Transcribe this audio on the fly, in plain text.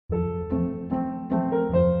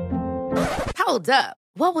Hold up.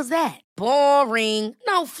 What was that? Boring.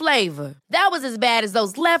 No flavor. That was as bad as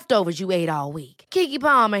those leftovers you ate all week. Keke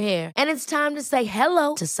Palmer here, and it's time to say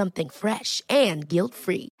hello to something fresh and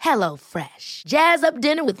guilt-free. Hello Fresh. Jazz up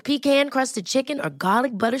dinner with pecan-crusted chicken or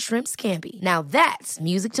garlic butter shrimp scampi. Now that's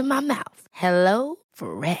music to my mouth. Hello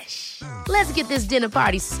Fresh. Let's get this dinner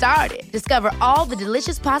party started. Discover all the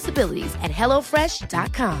delicious possibilities at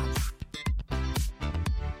hellofresh.com.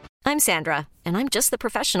 I'm Sandra, and I'm just the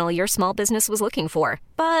professional your small business was looking for.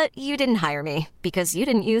 But you didn't hire me because you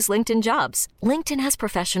didn't use LinkedIn Jobs. LinkedIn has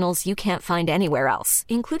professionals you can't find anywhere else,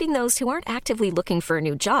 including those who aren't actively looking for a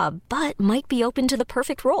new job, but might be open to the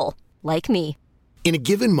perfect role, like me. In a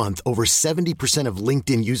given month, over 70% of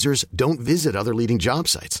LinkedIn users don't visit other leading job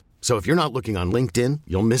sites. So if you're not looking on LinkedIn,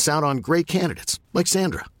 you'll miss out on great candidates, like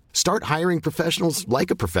Sandra. Start hiring professionals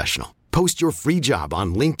like a professional. Post your free job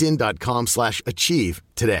on linkedin.com/achieve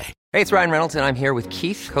today. Hey, it's Ryan Reynolds, and I'm here with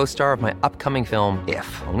Keith, co-star of my upcoming film,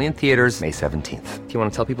 If, only in theaters May 17th. Do you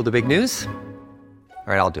want to tell people the big news?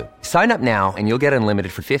 All right, I'll do it. Sign up now and you'll get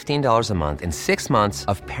unlimited for $15 a month and 6 months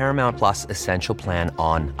of Paramount Plus Essential Plan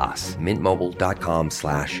on us.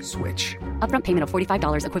 MintMobile.com/switch. Upfront payment of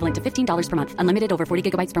 $45 equivalent to $15 per month. Unlimited over 40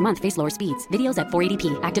 gigabytes per month. Face lower speeds. Videos at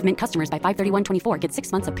 480p. Active Mint customers by 531.24 get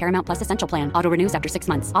 6 months of Paramount Plus Essential Plan. Auto renews after 6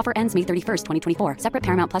 months. Offer ends May 31st, 2024. Separate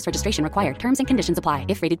Paramount Plus registration required. Terms and conditions apply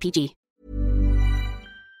if rated PG.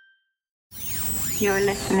 You're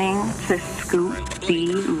listening to Scoop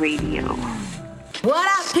B Radio. What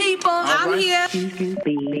up, people? I'm here.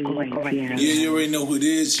 Yeah, you already know who it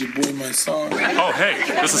is. Your boy, my son. Oh, hey,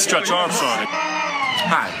 this is Stretch Armstrong.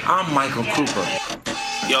 Hi, I'm Michael Cooper.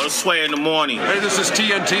 Yo, it's Sway in the morning. Hey, this is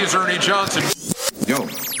TNT's Ernie Johnson. Yo,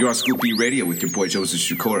 you're on Scoop B Radio with your boy Joseph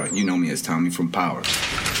Shikora. You know me as Tommy from Power.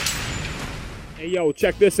 Hey, yo,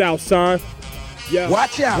 check this out, son. Yo.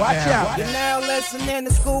 Watch out. You're now listening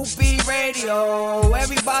to Scoop B Radio.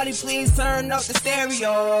 Everybody please turn up the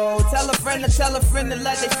stereo. Tell a friend to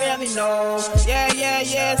let their family know.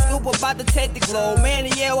 Yeah. Scoop about to take the glow. Man,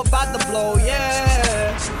 yeah, we're about to blow,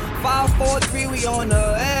 yeah. 5, 4, 3, we on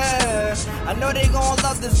the air. I know they gon'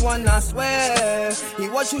 love this one, I swear. He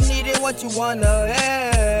what you need and what you wanna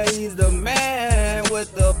hear. He's the man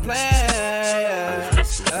with the plan.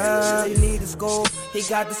 You need a scoop, he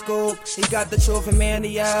got the scoop. He got the trophy man,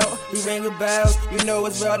 he out. He ring a bell, you know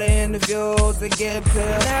it's real, the interviews they get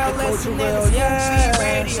pills. Now listen to Scoop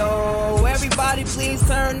Radio. Everybody please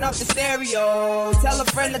turn up the stereo. Tell a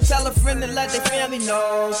friend to let their family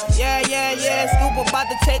know. Yeah. Scoop about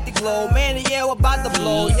to take the glow. Man, yeah, we're about to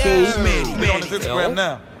blow. Yeah. He's on his Instagram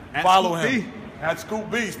now. Follow him. At Scoop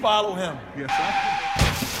B, follow him. Yes, sir.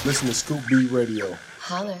 Listen to Scoop B Radio.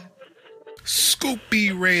 Holler. Scoop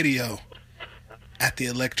B Radio. At the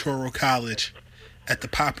Electoral College. At the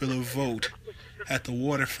Popular Vote. At the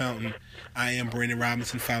Water Fountain. I am Brandon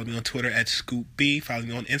Robinson. Follow me on Twitter at Scoop B. Follow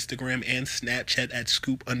me on Instagram and Snapchat at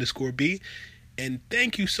Scoop_B. And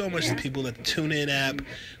thank you so much to people at the TuneIn app,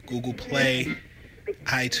 Google Play,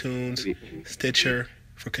 iTunes, Stitcher,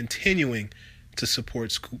 for continuing to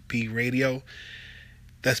support Scoop B Radio.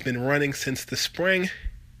 That's been running since the spring.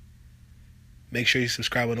 Make sure you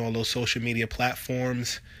subscribe on all those social media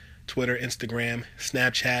platforms, Twitter, Instagram,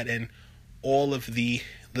 Snapchat, and all of the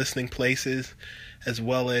listening places, as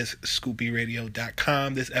well as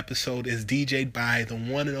ScoopBRadio.com. This episode is DJ'd by the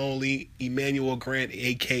one and only Emmanuel Grant,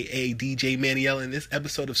 a.k.a. DJ Maniel. And this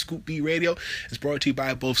episode of Scoop B Radio is brought to you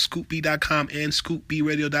by both ScoopB.com and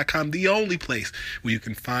ScoopBRadio.com, the only place where you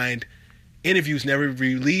can find interviews never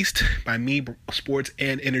released by me, sports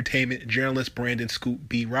and entertainment journalist Brandon Scoop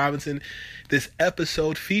B. Robinson. This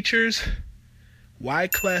episode features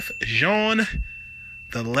Wyclef Jean,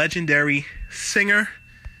 the legendary singer.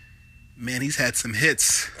 Man, he's had some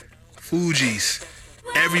hits, Fugees,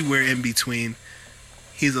 everywhere in between.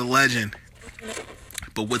 He's a legend.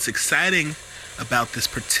 But what's exciting about this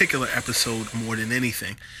particular episode more than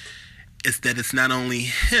anything is that it's not only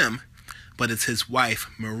him, but it's his wife,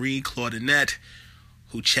 Marie Claudinette,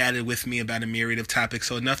 who chatted with me about a myriad of topics.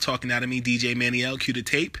 So enough talking out of me. DJ Maniel, cue the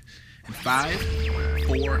tape. In 5,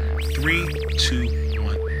 4, 3, 2,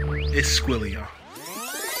 1. It's Squilly, y'all.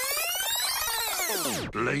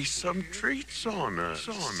 Lay some treats on us.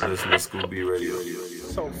 Listen to Scoop B Radio.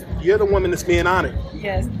 So, you're the woman that's being honored.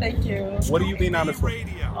 Yes, thank you. What are you being honored for?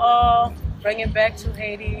 Bringing back to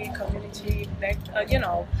Haiti community. Back,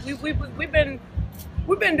 we've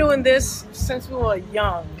been doing this since we were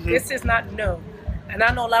young. Mm-hmm. This is not new. And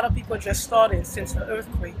I know a lot of people just started since the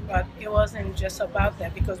earthquake, but it wasn't just about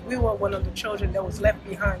that, because we were one of the children that was left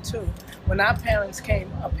behind too when our parents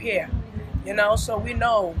came up here. So we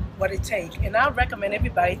know what it takes. And I recommend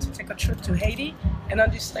everybody to take a trip to Haiti and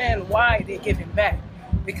understand why they're giving back.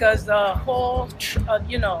 Because the whole,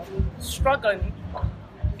 struggling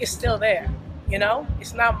is still there.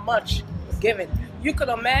 It's not much given. You could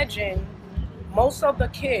imagine most of the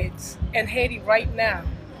kids in Haiti right now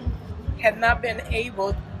have not been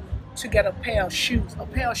able to get a pair of shoes.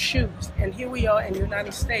 And here we are in the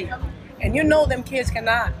United States. And them kids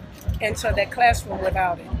cannot enter their classroom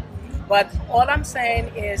without it. But all I'm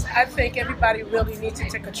saying is I think everybody really needs to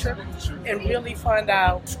take a trip and really find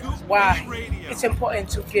out why it's important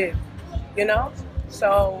to give,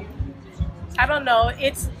 So I don't know.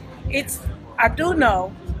 I do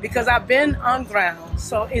know because I've been on ground.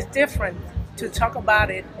 So it's different to talk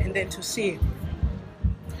about it and then to see it.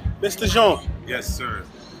 Mr. Jean. Yes, sir.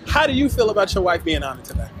 How do you feel about your wife being honored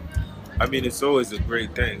today? I mean, it's always a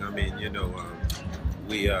great thing. I mean,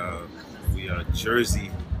 we are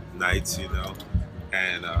Jersey Knights,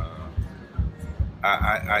 and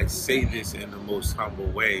I say this in the most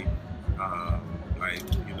humble way,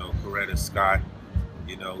 Coretta Scott,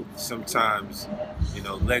 sometimes,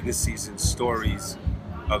 legacies and stories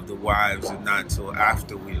of the wives are not till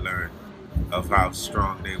after we learn of how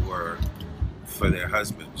strong they were for their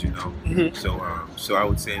husbands, Mm-hmm. So I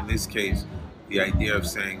would say in this case, the idea of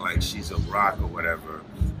saying like she's a rock or whatever,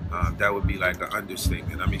 that would be like an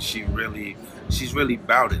understatement. I mean, she's really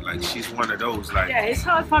about it. Like she's one of those like. Yeah, it's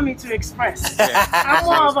hard for me to express. I'm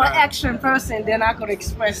more of an action person than I could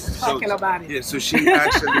express talking about it. Yeah, so she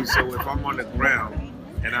actually, so if I'm on the ground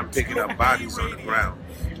and I'm picking up bodies on the ground,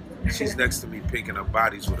 she's next to me picking up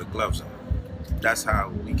bodies with her gloves on. That's how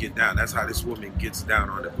we get down. That's how this woman gets down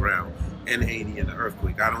on the ground in Haiti in the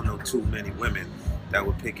earthquake. I don't know too many women that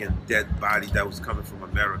were picking dead bodies that was coming from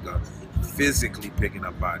America, physically picking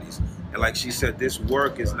up bodies. And like she said, this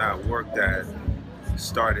work is not work that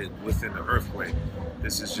started within the earthquake.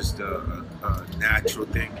 This is just a natural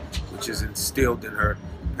thing, which is instilled in her,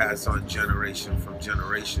 passed on generation from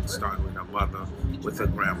generation, starting with her mother, with her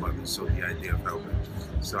grandmother. So the idea of helping.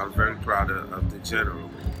 So I'm very proud of the general.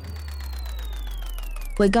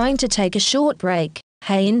 We're going to take a short break.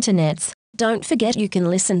 Hey internets, don't forget you can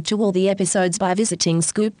listen to all the episodes by visiting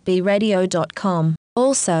scoopbradio.com.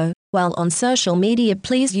 Also, while on social media,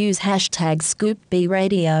 please use hashtag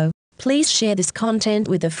ScoopBRadio. Please share this content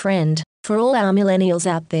with a friend. For all our millennials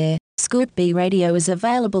out there, Scoop B Radio is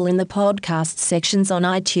available in the podcast sections on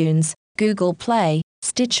iTunes, Google Play,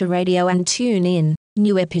 Stitcher Radio and TuneIn.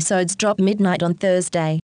 New episodes drop midnight on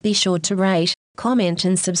Thursday. Be sure to rate, comment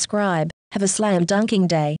and subscribe. Have a slam dunking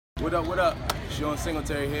day. What up? Sean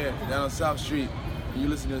Singletary here, down on South Street. And you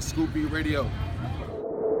listen to Scoop B Radio.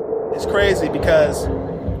 It's crazy because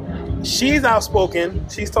she's outspoken,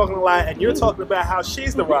 she's talking a lot, and you're talking about how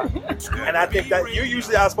she's the rock. And I think that you're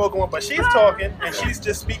usually outspoken one, but she's talking, and she's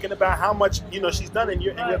just speaking about how much, she's done, and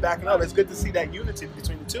you're backing up. It's good to see that unity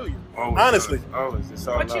between the two of you. Honestly. Always. It's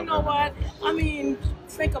all but you know what? I mean,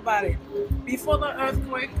 think about it. Before the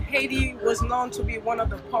earthquake, Haiti was known to be one of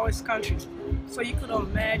the poorest countries. So you could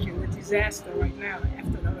imagine the disaster right now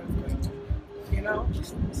after the earthquake.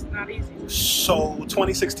 It's not easy. So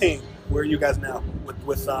 2016, where are you guys now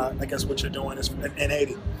with I guess what you're doing in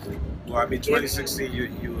Haiti? Well, I mean, 2016,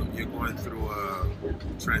 you're going through a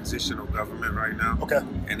transitional government right now. Okay.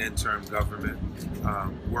 An interim government.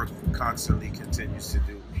 Work constantly continues to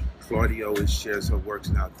do. Claudia always shares her works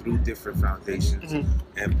now through different foundations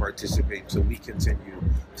and participate. So we continue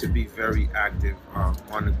to be very active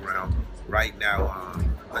on the ground. Right now,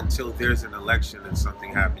 until there's an election and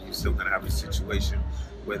something happens, you're still going to have a situation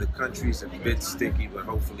where the country's a bit sticky, but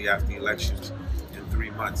hopefully after elections, in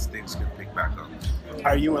 3 months, things can pick back up.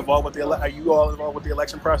 Are you involved with Are you all involved with the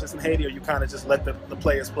election process in Haiti, or you kind of just let the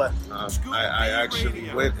players play? I actually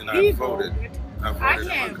went and I voted. I voted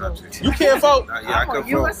in my country. You can't vote? Yeah, I can vote.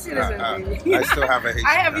 You're a citizen, baby. I still have a Haitian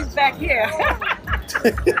I have his back here.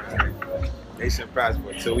 Haitian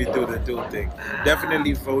passport, so we do the dual thing.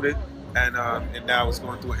 Definitely voted, and now it's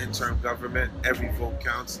going through an interim government. Every vote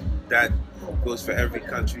counts. That goes for every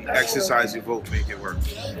country. Exercise your vote, make it work.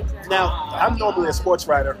 Now, I'm normally a sports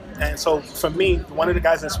writer, and so for me, one of the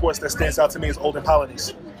guys in sports that stands out to me is Olden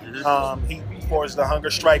Polynice. He forged the hunger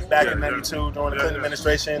strike back in '92 during the Clinton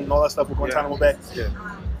administration and all that stuff with Guantanamo Bay.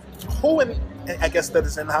 Who, I guess, that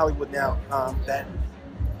is in Hollywood now that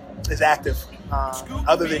is active,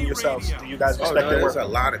 other than yourselves? Do you guys respect their work? There's a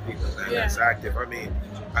lot of people that's active. I mean,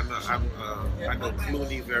 I know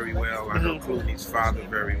Clooney very well. I know Clooney's father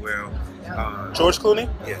very well. George Clooney?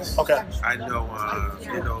 Yes. Okay. I know,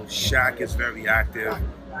 Shaq is very active,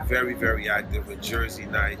 very, very active with Jersey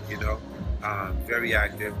Knight, very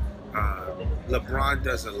active. LeBron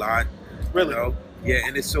does a lot. Really? Yeah,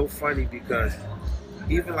 and it's so funny because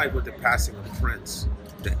even like with the passing of Prince,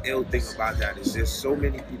 the ill thing about that is there's so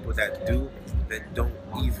many people that don't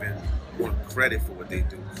even want credit for what they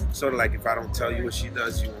do. Sort of like if I don't tell you what she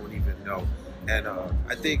does, you won't even know. And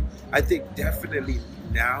I think definitely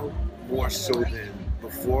now more so than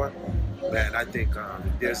before, man, I think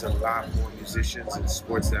there's a lot more musicians in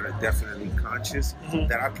sports that are definitely conscious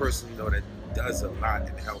that I personally know that does a lot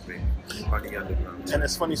in helping on the underground. And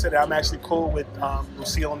it's funny you said that. I'm actually cool with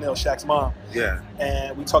Lucille O'Neal, Shaq's mom. Yeah.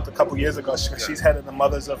 And we talked a couple years ago. She's head of the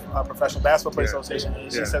Mothers of Professional Basketball Players Association.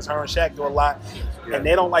 And she says her and Shaq do a lot. Yeah. And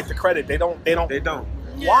they don't like the credit. They don't.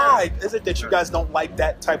 Why is it that you guys don't like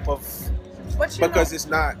that type of... Because it's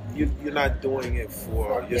not, you're not doing it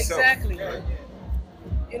for yourself. Exactly.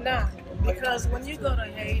 You're not. Because when you go to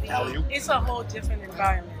Haiti, it's a whole different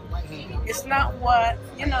environment. It's not what,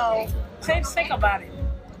 think about it.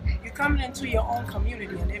 You're coming into your own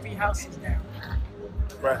community and every house is down.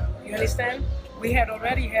 Right. You understand? We had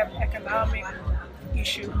already have economic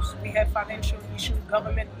issues. We had financial issues,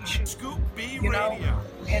 government issues. Scoop B Radio.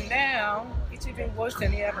 And now it's even worse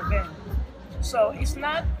than it ever been. So it's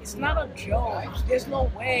not a joke. There's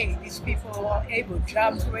no way these people are able.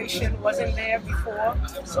 Job creation wasn't there before.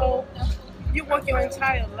 So you work your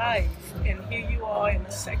entire life, and here you are in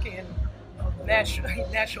a second of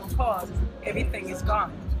natural cause. Everything is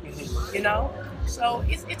gone. So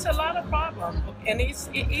it's a lot of problems, and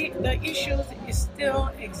the issues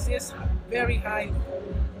still exist very highly.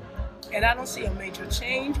 And I don't see a major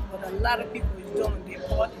change, but a lot of people is doing their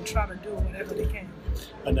part and trying to do whatever they can.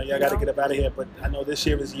 I know y'all got to get up out of here, but I know this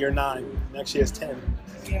year is year 9. Next year is 10.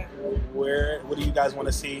 Yeah. What do you guys want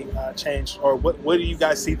to see change, or what do you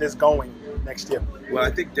guys see this going next year? Well,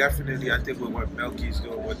 I think with what Melky's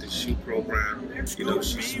doing with the shoe program,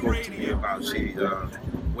 she spoke to me about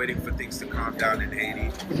waiting for things to calm down in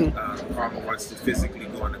Haiti. Karma wants to physically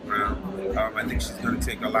go on the ground. I think she's going to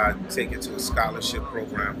take it to a scholarship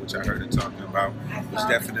program, which I heard her talking about, which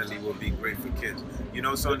definitely will be great for kids.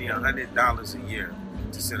 It's only $100 a year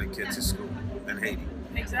to send a kid to school in Haiti.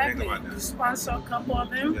 Exactly. Sponsor a couple of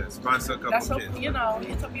them. Yeah, sponsor a couple of kids.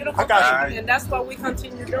 It's a beautiful thing, and that's what we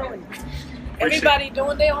continue doing. Everybody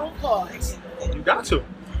doing their own parts. You got to.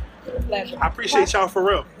 Pleasure. I appreciate y'all for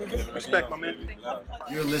real. Respect, my man.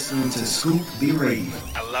 You're listening to Scoop B Radio.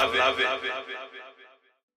 I love it.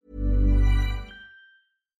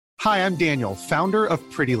 Hi, I'm Daniel, founder of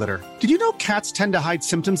Pretty Litter. Did you know cats tend to hide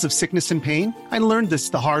symptoms of sickness and pain? I learned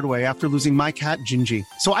this the hard way after losing my cat, Gingy.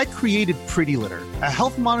 So I created Pretty Litter, a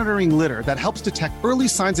health monitoring litter that helps detect early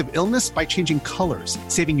signs of illness by changing colors,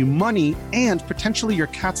 saving you money and potentially your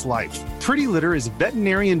cat's life. Pretty Litter is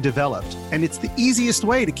veterinarian developed, and it's the easiest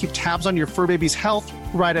way to keep tabs on your fur baby's health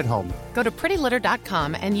right at home. Go to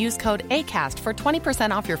prettylitter.com and use code ACAST for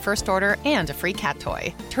 20% off your first order and a free cat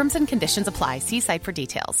toy. Terms and conditions apply. See site for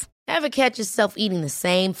details. Ever catch yourself eating the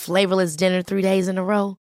same flavorless dinner 3 days in a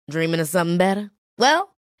row? Dreaming of something better?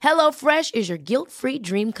 Well, HelloFresh is your guilt-free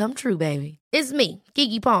dream come true, baby. It's me,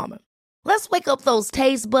 Keke Palmer. Let's wake up those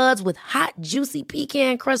taste buds with hot, juicy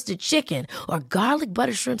pecan-crusted chicken or garlic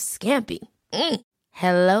butter shrimp scampi.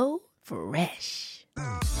 Hello Fresh.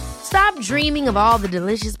 Stop dreaming of all the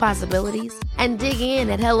delicious possibilities and dig in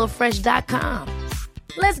at HelloFresh.com.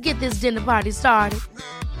 Let's get this dinner party started.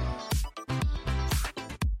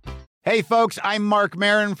 Hey, folks, I'm Mark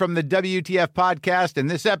Maron from the WTF Podcast, and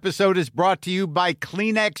this episode is brought to you by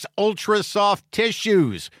Kleenex Ultra Soft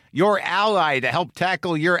Tissues, your ally to help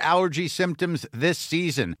tackle your allergy symptoms this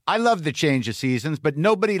season. I love the change of seasons, but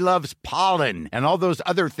nobody loves pollen and all those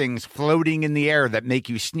other things floating in the air that make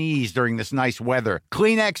you sneeze during this nice weather.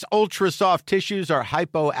 Kleenex Ultra Soft Tissues are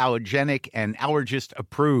hypoallergenic and allergist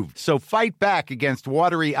approved, so fight back against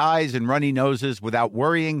watery eyes and runny noses without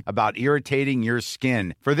worrying about irritating your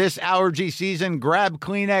skin. For this allergy season, grab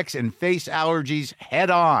Kleenex and face allergies head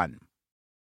on.